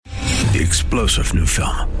the explosive new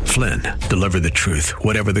film, Flynn, deliver the truth,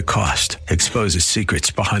 whatever the cost, exposes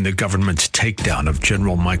secrets behind the government's takedown of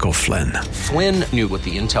General Michael Flynn. Flynn knew what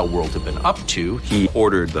the intel world had been up to. He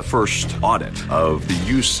ordered the first audit of the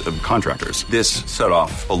use of contractors. This set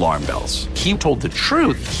off alarm bells. He told the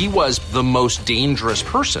truth. He was the most dangerous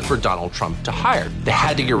person for Donald Trump to hire. They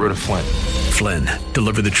had to get rid of Flynn. Flynn,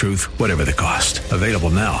 deliver the truth, whatever the cost. Available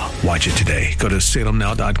now. Watch it today. Go to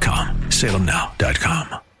salemnow.com.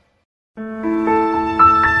 salemnow.com.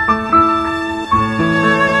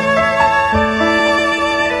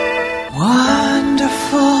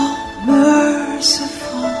 Wonderful,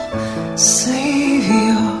 merciful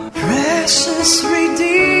Savior, precious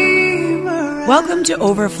Redeemer. Welcome to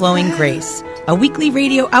Overflowing Grace, a weekly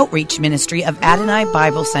radio outreach ministry of Adonai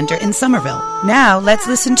Bible Center in Somerville. Now, let's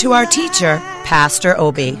listen to our teacher, Pastor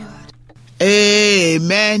Obi.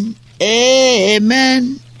 Amen.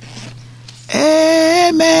 Amen.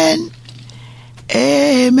 Amen.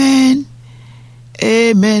 Amen.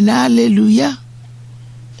 Amen. Hallelujah.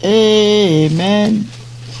 Amen.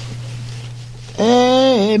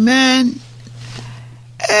 Amen.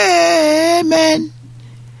 Amen.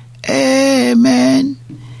 Amen.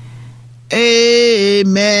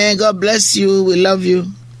 Amen. God bless you. We love you.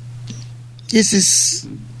 This is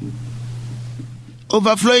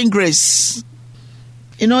Overflowing Grace.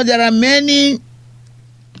 You know, there are many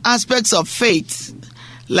aspects of faith.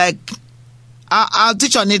 Like, I'll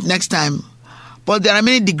teach on it next time. But there are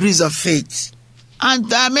many degrees of faith. And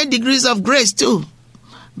there are many degrees of grace too.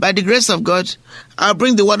 By the grace of God, I'll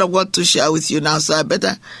bring the word of God to share with you now. So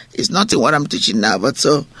it's not in what I'm teaching now, but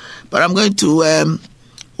I'm going to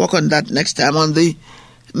work on that next time, on the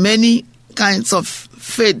many kinds of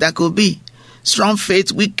faith that could be. Strong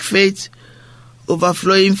faith, weak faith,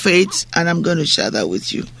 overflowing faith, and I'm going to share that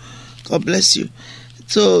with you. God bless you.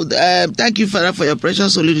 So thank you, Father, for your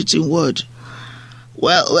precious holy written word.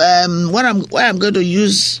 Well, I'm going to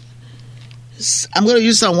use Psalm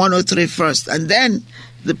 103 first, and then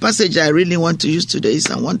the passage I really want to use today is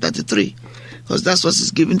Psalm 133, because that's what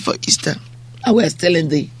is given for Easter. And we're still in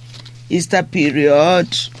the Easter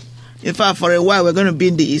period. In fact, for a while, we're going to be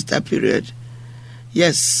in the Easter period.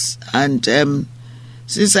 Yes, and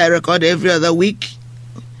since I record every other week,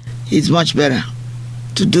 it's much better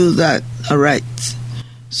to do that. All right.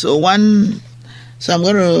 So I'm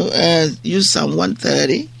going to use Psalm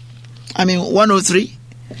 103.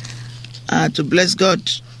 To bless God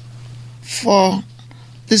for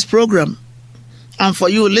this program and for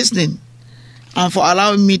you listening and for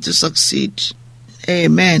allowing me to succeed.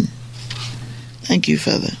 Amen. Thank you,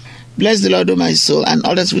 Father. Bless the Lord, O my soul, and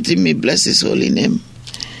all that's within me. Bless his holy name.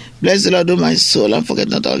 Bless the Lord, O my soul, and forget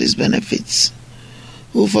not all his benefits.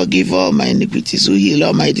 Who forgive all my iniquities, who heal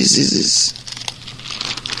all my diseases,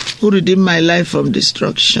 who redeem my life from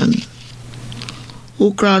destruction,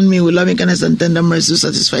 who crown me with loving kindness and tender mercy, who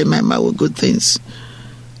satisfy my mouth with good things,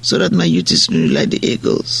 so that my youth is renewed like the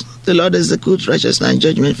eagles. The Lord executes righteousness and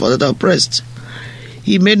judgment for the oppressed.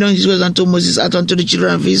 He made known his ways unto Moses, out unto the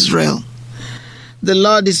children of Israel. The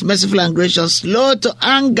Lord is merciful and gracious, slow to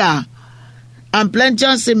anger, and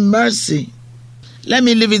plenteous in mercy. Let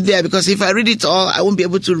me leave it there, because if I read it all, I won't be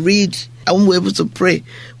able to read. I won't be able to pray.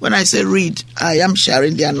 When I say read, I am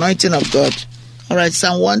sharing the anointing of God. All right,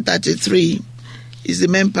 Psalm 133 is the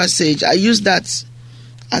main passage. I use that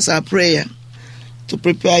as our prayer to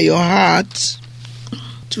prepare your heart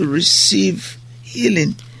to receive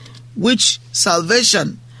healing, which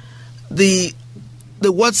salvation, the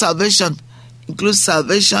word salvation includes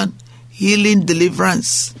salvation, healing,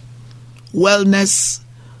 deliverance, wellness,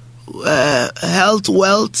 health,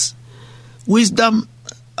 wealth, wisdom,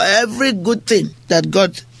 every good thing that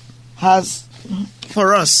God has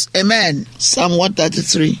for us. Amen. Psalm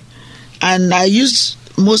 133. And I use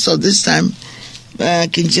most of this time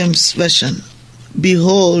King James Version.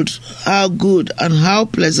 Behold, how good and how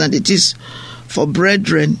pleasant it is for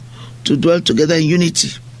brethren to dwell together in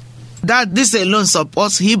unity. That this alone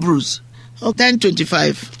supports Hebrews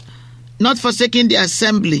 10:25. Not forsaking the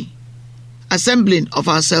assembling of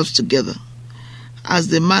ourselves together, as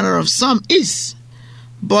the manner of some is,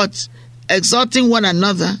 but exhorting one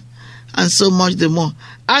another, and so much the more,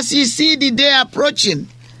 as you see the day approaching.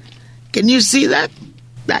 Can you see that?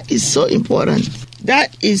 That is so important.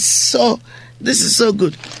 This is so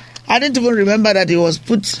good. I didn't even remember that it was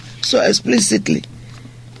put so explicitly.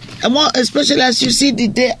 And more especially as you see the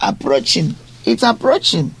day approaching. It's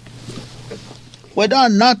approaching. Whether or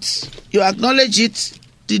not you acknowledge it,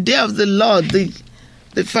 the day of the Lord,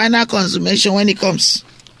 the final consummation when he comes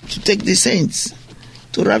to take the saints,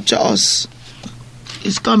 to rapture us,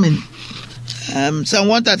 is coming. Psalm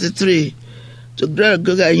 133, to grow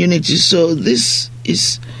in unity. So this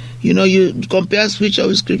is, you compare scripture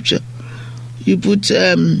with scripture. You put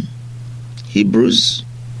Hebrews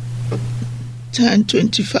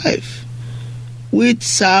 10:25 with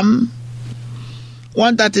Psalm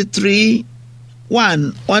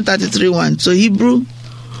 133:1. So Hebrew,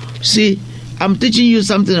 see, I'm teaching you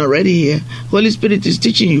something already here. Holy Spirit is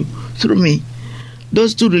teaching you through me.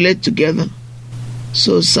 Those two relate together.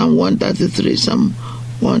 So Psalm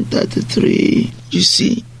 133, you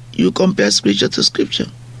see, you compare scripture to scripture.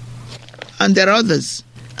 And there are others.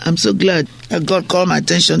 I'm so glad that God called my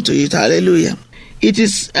attention to it. Hallelujah. It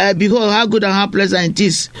is, behold, how good and how pleasant it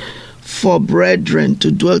is for brethren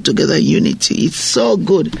to dwell together in unity. It's so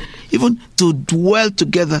good, even to dwell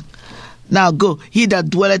together. Now go, he that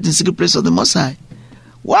dwelleth in secret place of the Most High.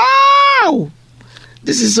 Wow!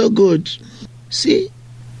 This is so good. See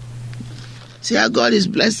how God is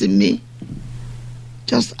blessing me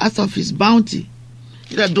just out of his bounty.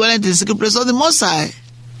 He that dwelleth in the secret place of the Most High.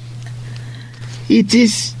 It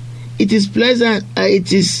is pleasant.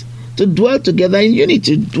 It is to dwell together in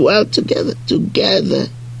unity. To dwell together.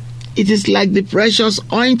 It is like the precious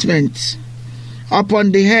ointment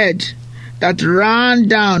upon the head that ran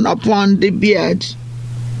down upon the beard,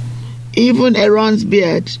 even Aaron's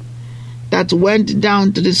beard that went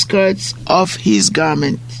down to the skirts of his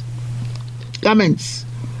garments,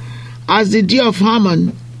 as the dew of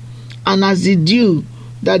Hermon, and as the dew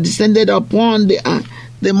that descended upon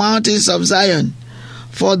the mountains of Zion.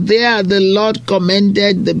 For there the Lord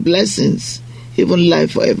commended the blessings, even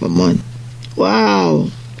life forevermore. Wow.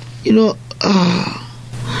 The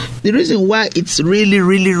reason why it's really,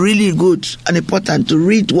 really, really good and important to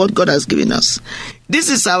read what God has given us. This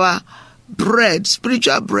is our bread,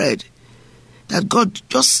 spiritual bread, that God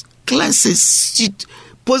just cleanses, it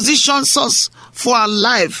positions us for our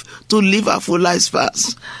life, to live our full life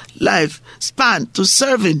span, to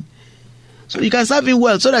serving. So you can serve him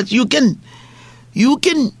well, so that you can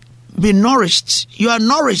be nourished. You are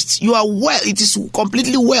nourished. You are well. It is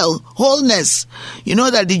completely well. Wholeness. You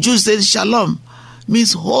know that the Jews say shalom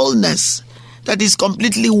means wholeness. That is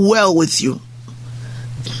completely well with you.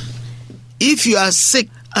 If you are sick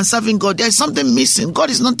and serving God, there is something missing. God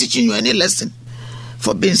is not teaching you any lesson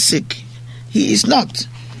for being sick. He is not.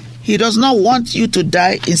 He does not want you to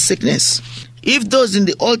die in sickness. If those in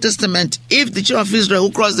the Old Testament, if the children of Israel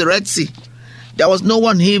who crossed the Red Sea, there was no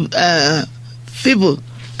one feeble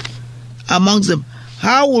amongst them,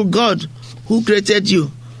 how will God, who created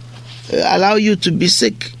you, allow you to be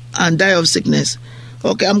sick and die of sickness?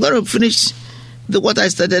 Okay, I'm going to finish what I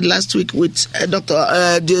started last week with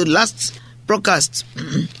the last broadcast.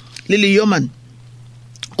 Lily Yeoman,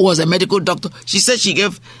 who was a medical doctor. She said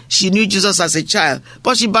she knew Jesus as a child,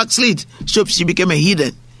 but she backslid. So she became a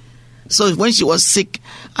heathen. So when she was sick,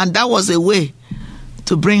 and that was a way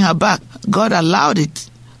to bring her back. God allowed it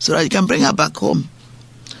so that He can bring her back home.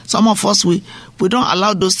 Some of us, we don't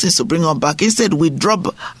allow those things to bring us back. Instead, we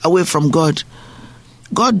drop away from God.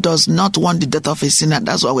 God does not want the death of a sinner.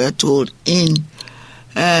 That's what we are told in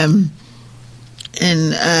John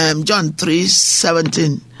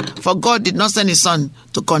 3:17. For God did not send His Son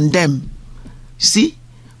to condemn, see,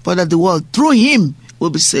 but that the world through Him will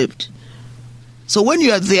be saved. So when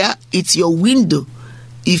you are there, it's your window.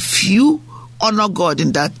 If you honor God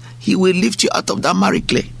in that, He will lift you out of that miry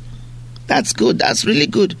clay. That's good. That's really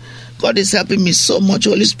good. God is helping me so much,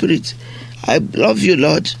 Holy Spirit. I love you,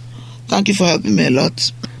 Lord. Thank you for helping me a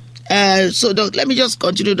lot. Let me just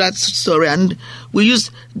continue that story. And we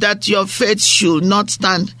use that your faith should not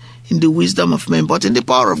stand in the wisdom of men, but in the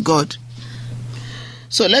power of God.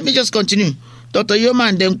 So let me just continue. Dr.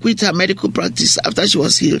 Yeoman then quit her medical practice after she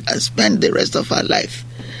was healed and spent the rest of her life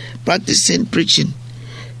practicing preaching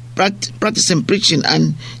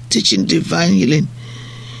and teaching divine healing.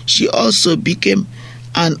 She also became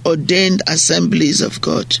an ordained Assemblies of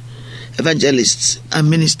God evangelist and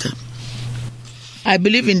minister. I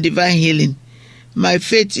believe in divine healing. My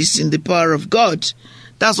faith is in the power of God.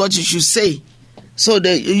 That's what you should say. So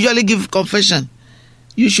they usually give confession.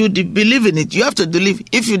 You should believe in it. You have to believe.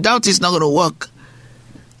 If you doubt, it's not going to work.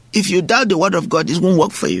 If you doubt the word of God, it won't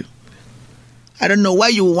work for you. I don't know why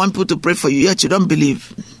you want people to pray for you, yet you don't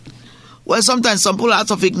believe. Well, sometimes some people are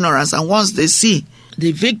out of ignorance, and once they see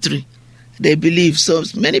the victory, they believe. So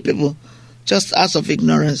many people just out of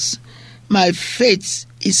ignorance. My faith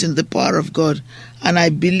is in the power of God, and I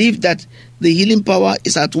believe that the healing power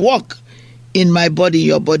is at work in my body,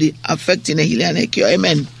 your body, affecting a healing and a cure.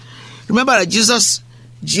 Amen. Remember that Jesus,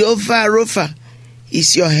 Jehovah Rapha,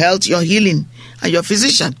 is your health, your healing, and your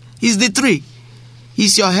physician. He's the three.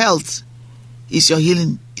 He's your health, he's your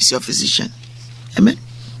healing, he's your physician. Amen.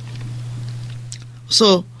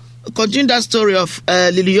 So, continue that story of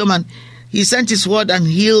Lily Yeoman. He sent his word and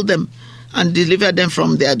healed them and delivered them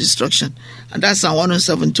from their destruction. And that's Psalm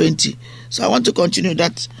 107:20. So I want to continue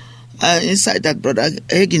that inside that Brother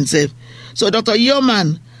Hagin said. So Dr.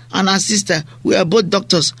 Yeoman and her sister were both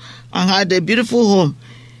doctors and had a beautiful home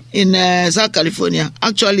in South California,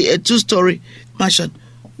 actually a 2-story mansion,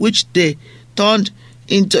 which they turned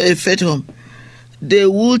into a faith home. They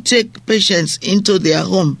would take patients into their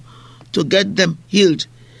home to get them healed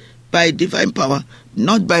by divine power,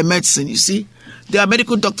 not by medicine. You see, they are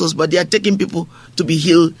medical doctors, but they are taking people to be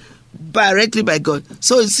healed directly by God.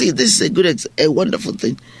 So you see, this is a wonderful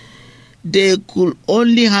thing. They could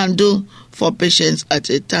only handle 4 patients at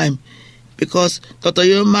a time because Dr.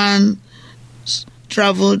 Yeoman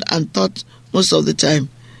traveled and taught most of the time.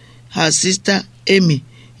 Her sister, Amy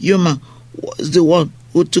Yeoman, was the one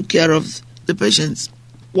who took care of the patients.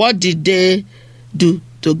 What did they do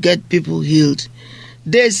to get people healed?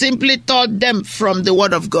 They simply taught them from the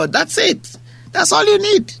Word of God. That's it. That's all you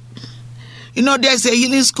need. You know, there's a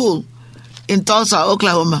healing school in Tulsa,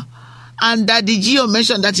 Oklahoma. And Daddy Gio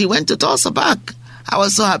mentioned that he went to Tulsa back. I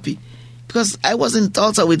was so happy because I was in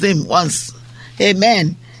Tulsa with him once.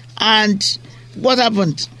 Amen. And what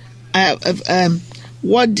happened?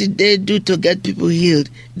 What did they do to get people healed?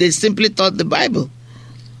 They simply taught the Bible.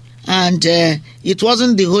 And it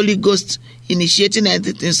wasn't the Holy Ghost initiating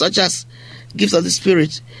anything such as gifts of the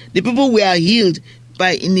Spirit. The people were healed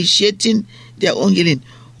by initiating their own healing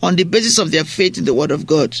on the basis of their faith in the Word of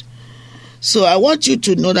God. So I want you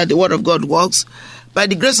to know that the Word of God works. By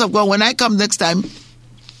the grace of God, when I come next time,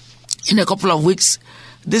 in a couple of weeks,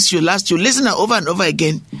 this should last you. Listen over and over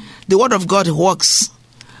again. The Word of God works.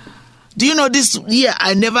 Do you know this year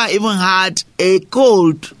I never even had a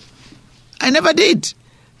cold? I never did.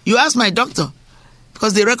 You ask my doctor,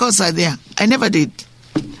 because the records are there. I never did.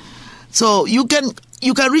 So you can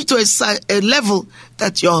reach to a level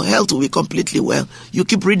that your health will be completely well. You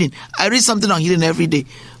keep reading. I read something on healing every day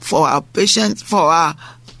for our patients, for our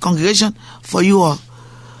congregation, for you all.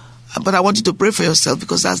 But I want you to pray for yourself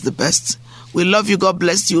because that's the best. We love you. God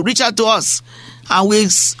bless you. Reach out to us. And we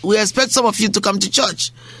expect some of you to come to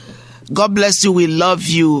church. God bless you. We love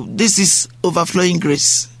you. This is Overflowing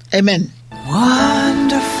Grace. Amen.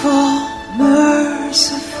 Wonderful,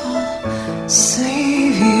 merciful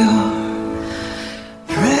Savior,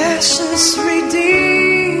 precious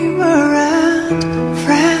Redeemer and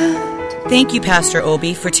friend. Thank you, Pastor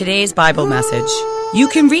Obi, for today's Bible message. You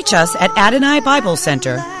can reach us at Adonai Bible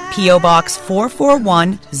Center, P.O. Box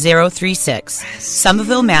 441036,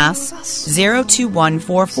 Somerville, Mass.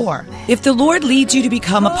 02144. If the Lord leads you to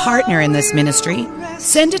become a partner in this ministry,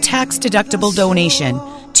 send a tax-deductible donation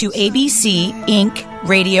to ABC Inc.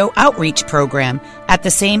 Radio Outreach Program at the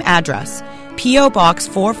same address, P.O. Box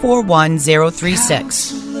 441036,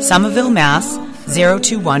 Somerville, Mass.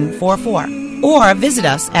 02144. Or visit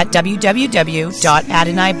us at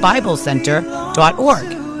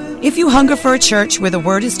www.AdonaiBibleCenter.org. If you hunger for a church where the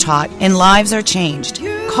Word is taught and lives are changed,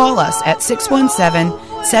 call us at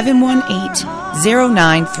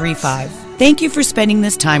 617-718-0935. Thank you for spending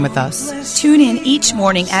this time with us. Tune in each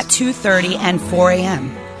morning at 2:30 and 4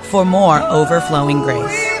 a.m. for more Overflowing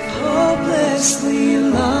Grace. Hopelessly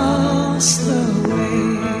lost the way.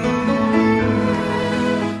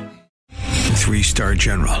 3-star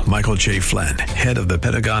General Michael J. Flynn, head of the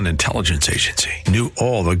Pentagon Intelligence Agency, knew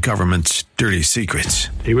all the government's dirty secrets.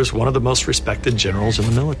 He was one of the most respected generals in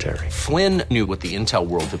the military. Flynn knew what the intel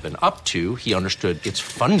world had been up to. He understood its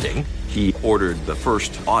funding. He ordered the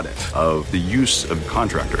first audit of the use of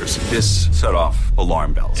contractors. This set off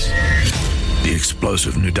alarm bells. The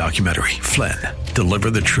explosive new documentary, Flynn,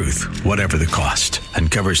 Deliver the Truth, Whatever the Cost,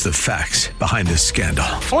 uncovers the facts behind this scandal.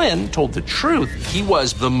 Flynn told the truth. He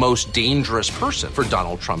was the most dangerous person for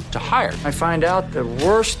Donald Trump to hire. I find out the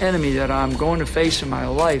worst enemy that I'm going to face in my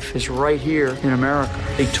life is right here in America.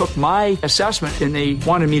 They took my assessment and they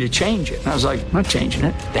wanted me to change it. And I was like, I'm not changing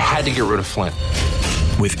it. They had to get rid of Flynn.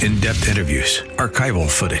 With in-depth interviews, archival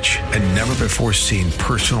footage, and never-before-seen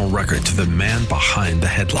personal records of the man behind the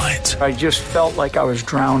headlines. I just felt like I was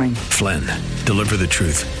drowning. Flynn, Deliver the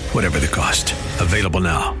Truth, Whatever the Cost. Available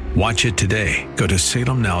now. Watch it today. Go to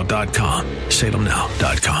salemnow.com.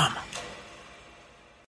 salemnow.com.